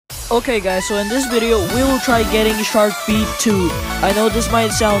Okay guys, so in this video, we will try getting Shark Beat 2. I know this might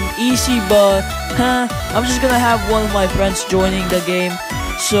sound easy, but I'm just gonna have one of my friends joining the game.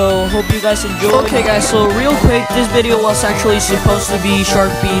 So, hope you guys enjoy. Okay guys, so real quick, this video was actually supposed to be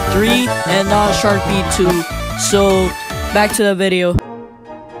Shark Beat 3 and not Shark Beat 2. So, back to the video.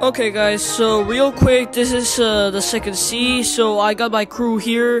 Okay guys, so real quick, this is the second sea. So, I got my crew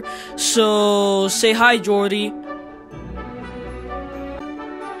here. So, say hi Jordy.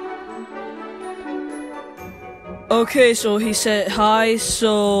 Okay, so he said hi,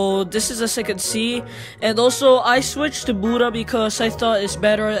 so this is the second C, and also I switched to Buddha because I thought it's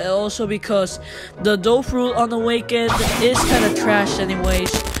better, and also because the dough fruit on Awakened is kind of trash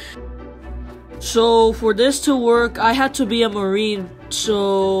anyways. So for this to work, I had to be a Marine,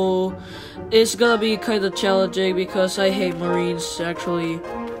 so it's gonna be kind of challenging because I hate Marines actually.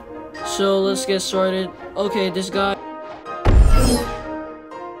 So let's get started. Okay, this guy.